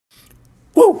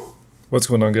Woo! What's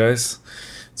going on, guys?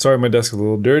 Sorry my desk is a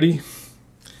little dirty.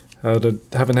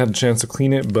 Haven't had a chance to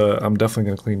clean it, but I'm definitely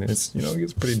gonna clean it. It's, it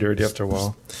gets pretty dirty after a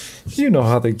while. You know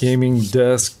how the gaming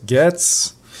desk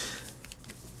gets.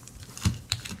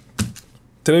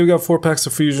 Today we got 4 packs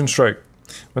of Fusion Strike.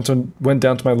 Went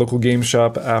down to my local game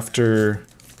shop after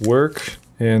work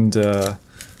and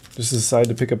just decided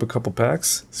to pick up a couple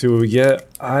packs. See what we get.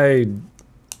 I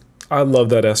love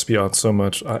that Espeon so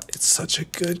much. It's such a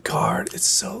good card. It's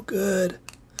so good.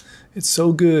 It's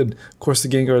so good. Of course, the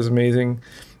Gengar is amazing.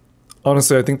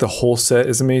 Honestly, I think the whole set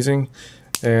is amazing,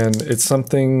 and it's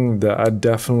something that I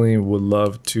definitely would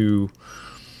love to...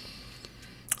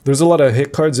 There's a lot of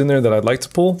hit cards in there that I'd like to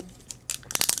pull,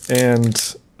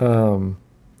 and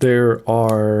there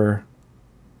are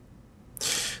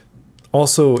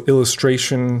also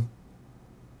illustration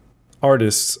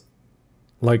artists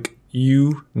like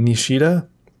Yuu Nishida,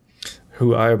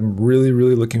 who I'm really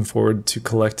looking forward to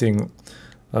collecting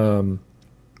all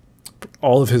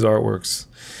of his artworks.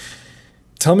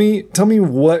 Tell me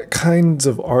what kinds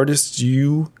of artists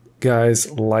you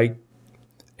guys like,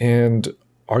 and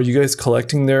are you guys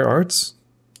collecting their arts?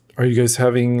 Are you guys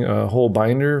having a whole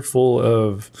binder full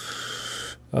of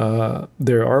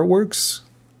their artworks?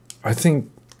 I think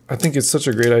it's such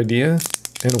a great idea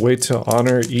and a way to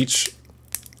honor each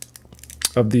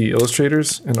of the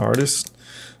illustrators and artists.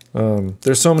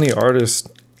 There's so many artists,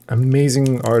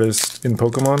 amazing artists in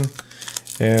Pokemon,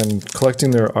 and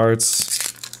collecting their arts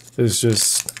is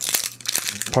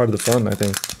just part of the fun, I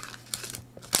think.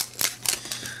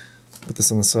 Put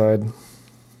this on the side.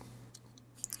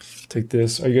 Take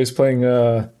this. Are you guys playing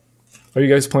Pokemon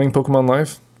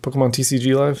Live? Pokemon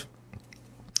TCG Live?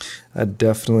 I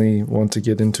definitely want to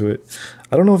get into it.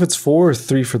 I don't know if it's 4 or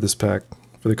 3 for this pack,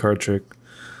 for the card trick,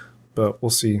 but we'll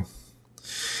see.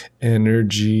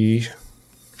 Energy.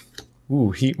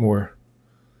 Ooh, Heatmore.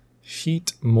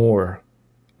 Heatmore.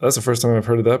 That's the first time I've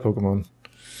heard of that Pokemon.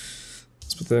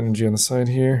 Let's put the energy on the side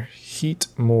here.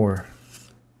 Heatmore.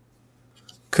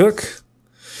 Cook.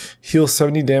 Heal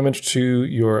 70 damage to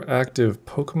your active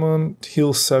Pokemon.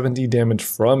 Heal 70 damage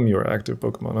from your active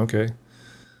Pokemon. Okay.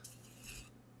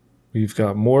 We've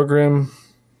got Morgrim.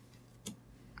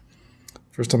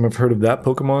 First time I've heard of that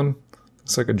Pokemon.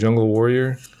 It's like a jungle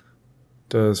warrior.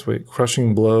 Does,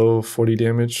 Crushing Blow, 40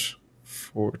 damage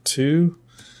for 2.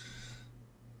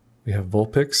 We have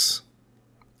Vulpix.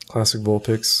 Classic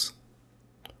Vulpix.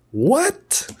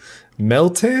 What?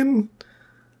 Meltan?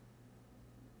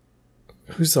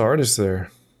 Who's the artist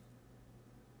there?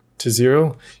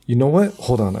 To0? You know what?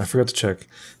 Hold on, I forgot to check.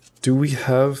 Do we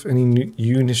have any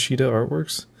Yuu Nishida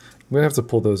artworks? I'm gonna have to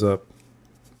pull those up.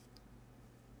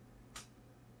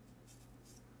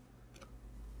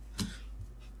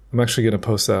 I'm actually gonna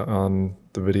post that on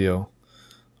the video.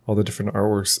 All the different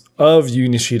artworks of Yuu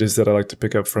Nishidas that I like to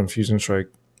pick up from Fusion Strike.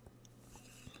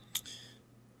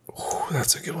 Ooh,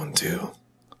 that's a good one too.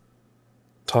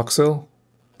 Toxel.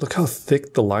 Look how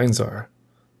thick the lines are.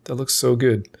 That looks so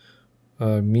good.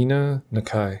 Mina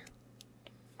Nakai.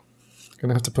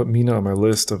 Gonna have to put Mina on my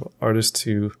list of artists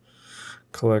to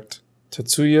collect.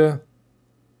 Tetsuya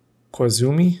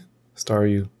Koizumi.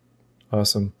 Staryu.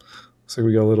 Awesome. Looks like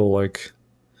we got a little like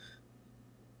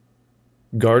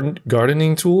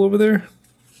gardening tool over there.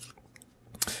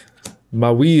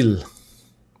 Mawil.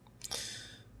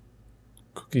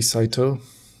 Cookie Saito.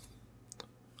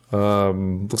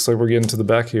 Looks like we're getting to the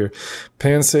back here.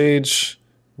 Pansage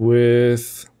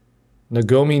with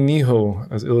Nagomi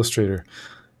Niho as illustrator.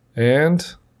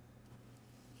 And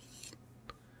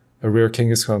a rare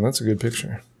Kangaskhan. That's a good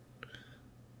picture.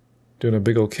 Doing a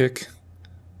big old kick.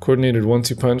 Coordinated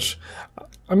 1-2 punch.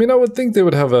 I mean, I would think they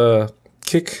would have a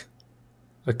kick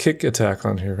attack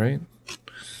on here, right?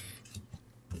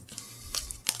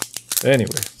 Anyway.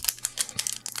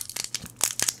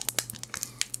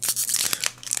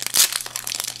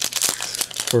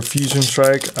 For Fusion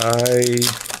Strike,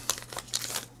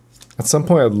 at some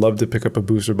point I'd love to pick up a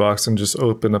booster box and just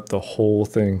open up the whole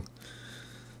thing.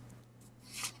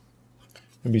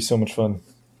 It'd be so much fun.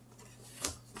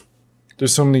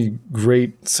 There's so many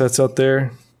great sets out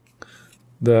there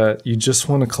that you just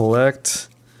want to collect,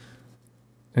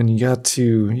 and you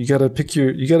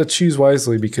gotta choose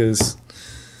wisely, because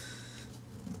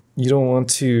you don't want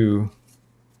to...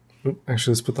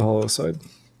 Actually, let's put the holo aside.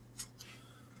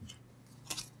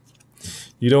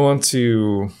 You don't want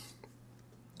to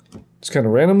just kind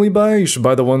of randomly buy. You should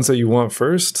buy the ones that you want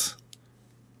first.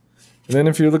 And then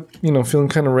if you're feeling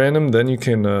kind of random, then you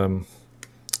can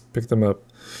pick them up.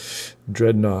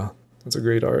 Dreadnought. That's a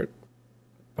great art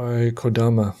by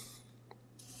Kodama.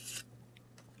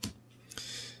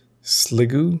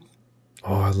 Sliggoo.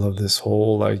 Oh, I love this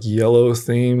whole like yellow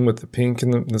theme with the pink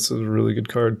and this is a really good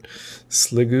card.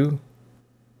 Sligu.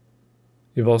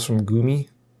 Evolves from Gumi.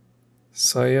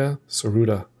 Saya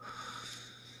Saruda.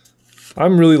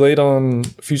 I'm really late on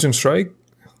Fusion Strike,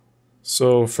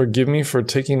 so forgive me for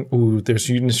taking... Ooh, there's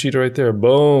Yuu Nishida right there.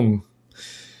 Boom!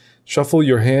 Shuffle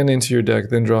your hand into your deck,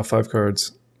 then draw 5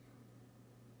 cards.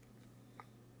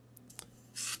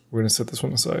 We're going to set this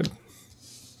one aside.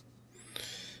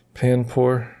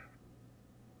 Panpour.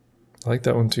 I like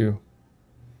that one too.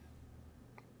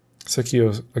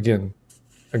 Sekio, again,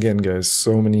 guys,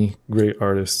 so many great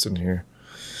artists in here.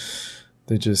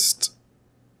 They just...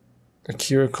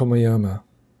 Akira Komayama.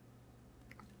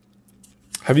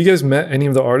 Have you guys met any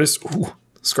of the artists? Ooh,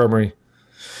 Skarmory.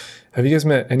 Have you guys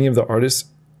met any of the artists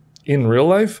in real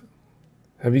life?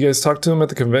 Have you guys talked to them at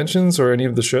the conventions or any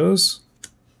of the shows?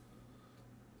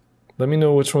 Let me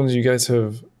know which ones you guys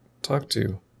have talked to.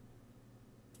 And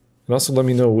also let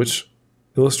me know which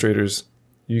illustrators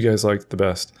you guys like the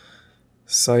best.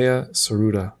 Saya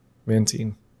Saruda,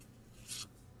 Mantine.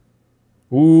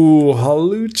 Ooh,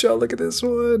 Halucha, look at this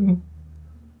one.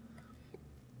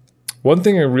 One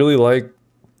thing I really like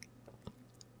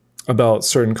about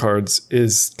certain cards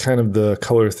is kind of the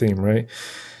color theme, right?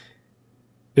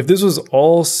 If this was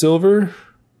all silver,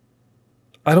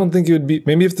 I don't think it would be...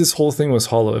 Maybe if this whole thing was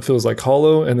hollow, if it was like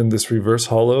hollow and then this reverse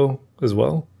hollow as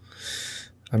well.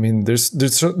 I mean, there's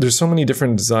so many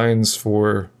different designs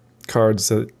for cards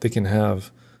that they can have.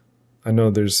 I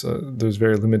know there's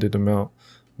very limited amount,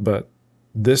 but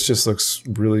this just looks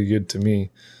really good to me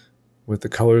with the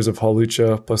colors of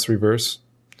Halucha plus reverse.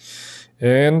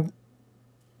 And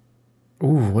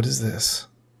ooh, what is this?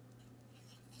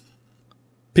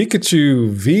 Pikachu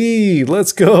V,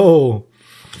 let's go.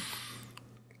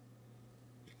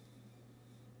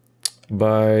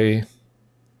 By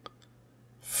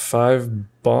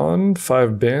 5 Band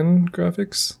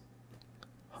graphics.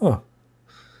 Huh.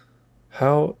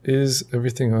 How is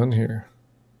everything on here?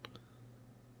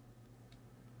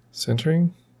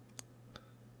 Centering?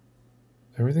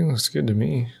 Everything looks good to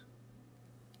me.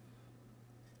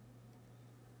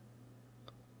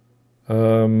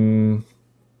 You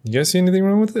guys see anything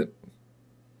wrong with it?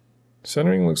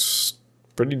 Centering looks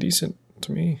pretty decent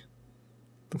to me.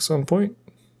 Looks on point.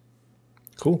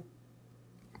 Cool.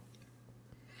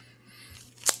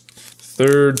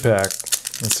 Third pack.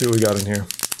 Let's see what we got in here.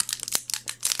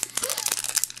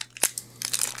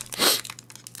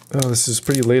 Oh, this is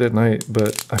pretty late at night,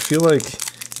 but I feel like,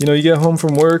 you know, you get home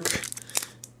from work,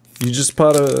 you just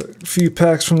bought a few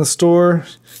packs from the store,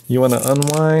 you want to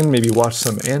unwind, maybe watch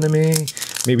some anime,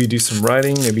 maybe do some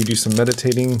writing, maybe do some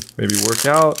meditating, maybe work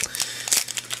out.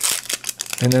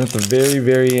 And then at the very,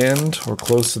 very end, or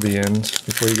close to the end,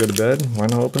 before you go to bed, why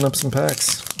not open up some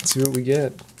packs? Let's see what we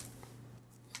get.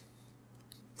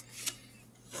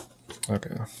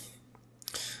 Okay.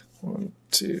 1,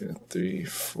 2, 3,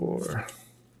 4.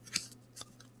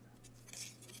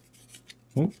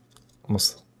 Oop,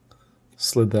 almost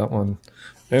slid that one.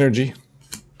 Energy.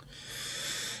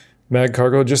 Mag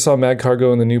Cargo. Just saw Mag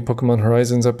Cargo in the new Pokemon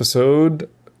Horizons episode.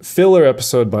 Filler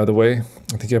episode, by the way.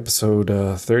 I think episode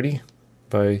 30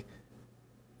 by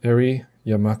Eri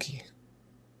Yamaki.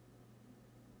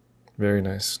 Very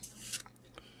nice.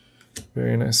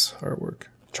 Very nice artwork.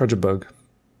 CardBug.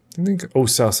 I think, oh,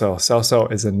 Sao Sao. Sao Sao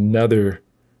is another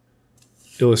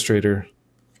illustrator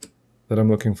that I'm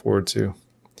looking forward to.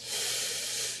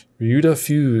 Ryuda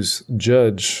Fuse,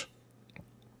 Judge.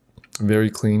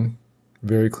 Very clean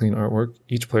artwork.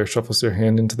 Each player shuffles their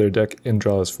hand into their deck and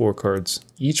draws 4 cards.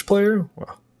 Each player?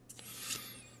 Wow.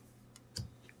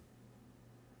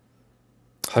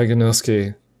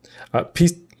 Haganosuke.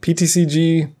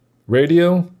 PTCG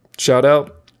Radio, shout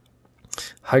out.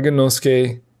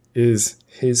 Haganosuke is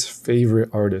his favorite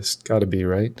artist. Gotta be,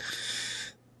 right?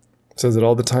 Says it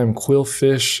all the time.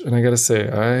 Quillfish. And I gotta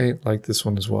say, I like this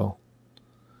one as well.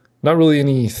 Not really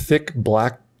any thick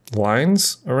black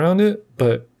lines around it,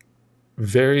 but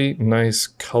very nice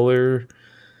color,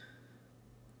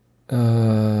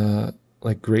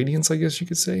 like gradients, I guess you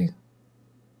could say.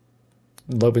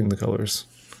 Loving the colors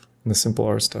and the simple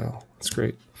art style. It's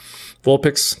great.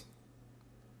 Vulpix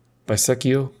by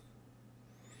Sekio.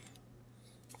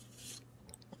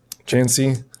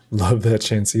 Chansey. Love that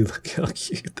Chansey. Look how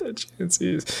cute that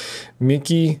Chansey is.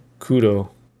 Miki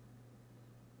Kudo.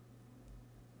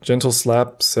 Gentle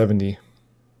Slap 70.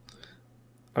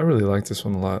 I really like this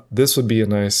one a lot. This would be a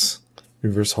nice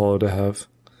reverse holo to have.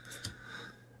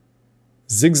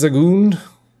 Zigzagoon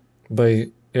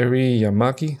by Eri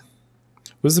Yamaki.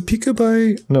 Was the Pika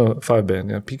by... No,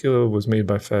 5-band. Yeah, Pika was made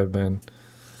by 5-band.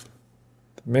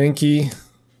 Mankey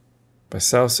by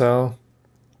Sao Sao.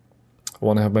 I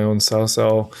want to have my own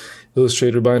Sao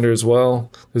Illustrator binder as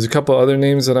well. There's a couple other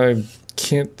names that I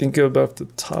can't think of off the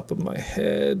top of my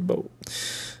head, but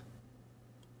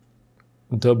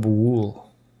Dub Wool.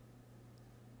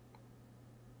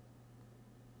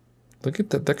 Look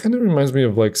at that. That kind of reminds me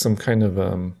of like some kind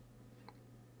of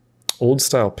old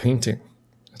style painting.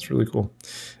 That's really cool.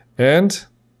 And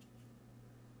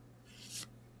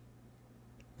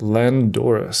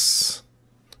Landorus.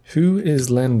 Who is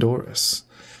Landorus?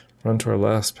 Run to our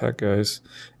last pack, guys.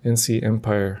 NC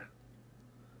Empire.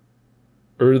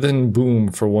 Earthen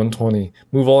Boom for 120.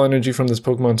 Move all energy from this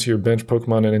Pokemon to your bench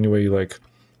Pokemon in any way you like.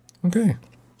 Okay.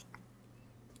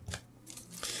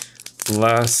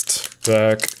 Last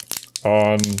pack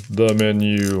on the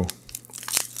menu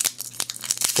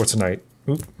for tonight.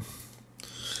 Oop.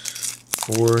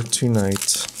 For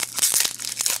tonight.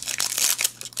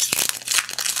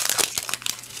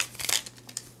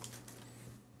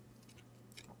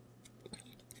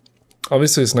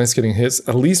 Obviously, it's nice getting hits.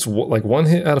 At least like one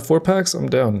hit out of 4 packs, I'm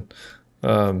down.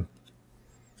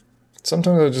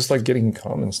 Sometimes I just like getting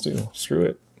commons too. Screw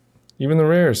it. Even the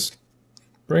rares.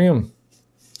 Bring them.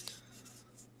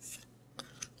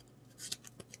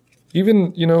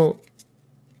 Even, you know,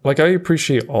 like I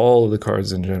appreciate all of the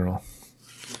cards in general.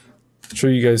 I'm sure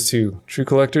you guys too. True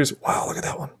collectors. Wow, look at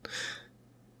that one.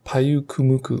 Payu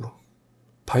Kumuku.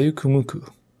 Payu Kumuku.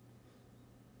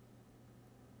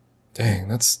 Dang,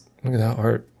 that's... Look at that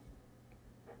art.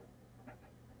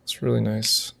 It's really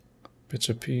nice.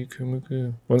 Bitcha P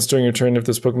Kumuku. Once during your turn, if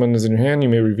this Pokemon is in your hand, you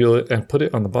may reveal it and put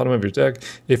it on the bottom of your deck.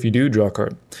 If you do, draw a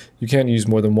card. You can't use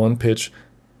more than one pitch.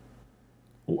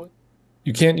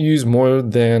 You can't use more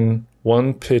than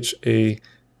one pitch a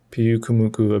Piu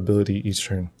Kumuku ability each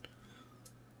turn.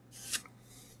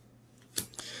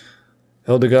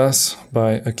 Eldegoss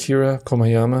by Akira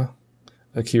Komayama.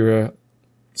 Akira,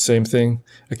 same thing.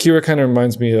 Akira kind of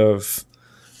reminds me of...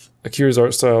 Akira's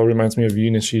art style reminds me of Yuu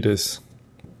Nishida's.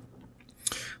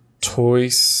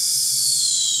 Toys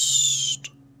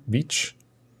Beach.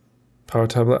 Power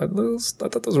tablet. I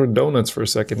thought those were donuts for a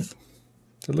second.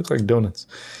 They look like donuts.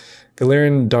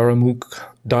 Galarian Darumaka.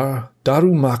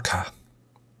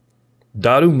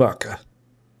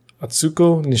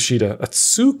 Atsuko Nishida.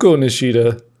 Atsuko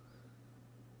Nishida.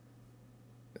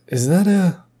 Is that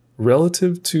a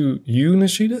relative to Yuu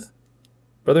Nishida?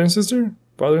 Brother and sister?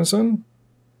 Father and son?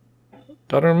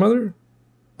 Daughter and mother?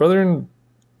 Brother and...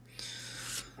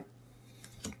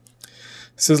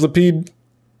 Sizzlipede.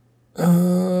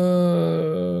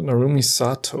 Narumi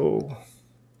Sato. I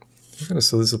got a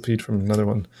Sizzlipede from another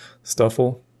one.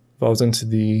 Stuffle. Evolves into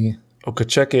the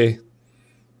Okacheke.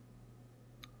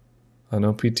 I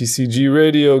know PTCG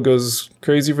Radio goes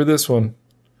crazy for this one.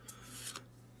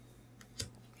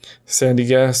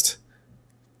 Sandygast.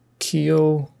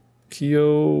 Kiyotaka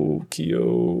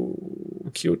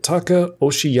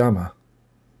Oshiyama.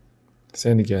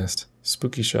 Sandygast.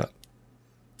 Spooky Shot.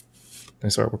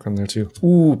 Nice artwork on there too.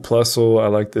 Ooh, Plusle. I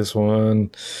like this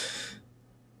one.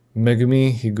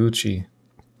 Megumi Higuchi.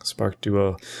 Spark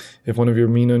Duo. If one of your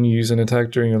Minon you use an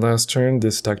attack during your last turn,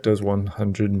 this attack does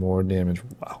 100 more damage.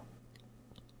 Wow.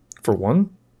 For one?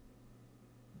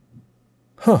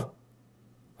 Huh.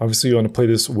 Obviously you want to play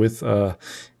this with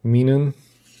Minon.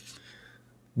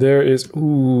 There is...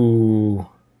 Ooh.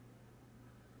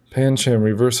 Pancham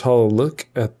Reverse Hollow. Look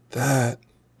at that.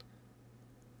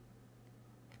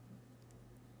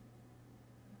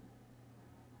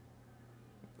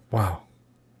 Wow.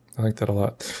 I like that a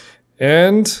lot.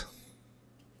 And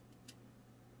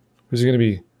who's it going to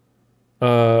be?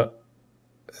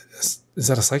 Is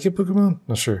that a psychic Pokemon?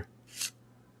 Not sure.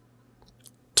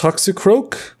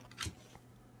 Toxicroak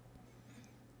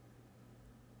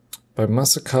by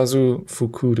Masakazu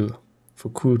Fukuda.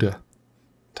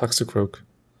 Toxicroak.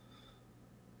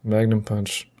 Magnum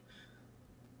Punch.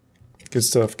 Good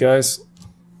stuff, guys.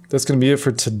 That's going to be it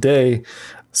for today.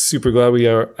 Super glad we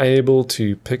are able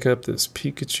to pick up this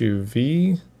Pikachu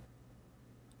V.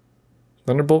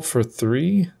 Thunderbolt for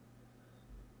 3.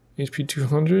 HP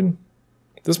 200.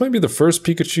 This might be the first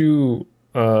Pikachu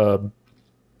art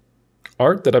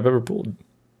that I've ever pulled.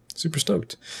 Super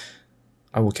stoked.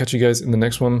 I will catch you guys in the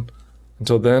next one.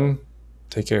 Until then,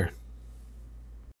 take care.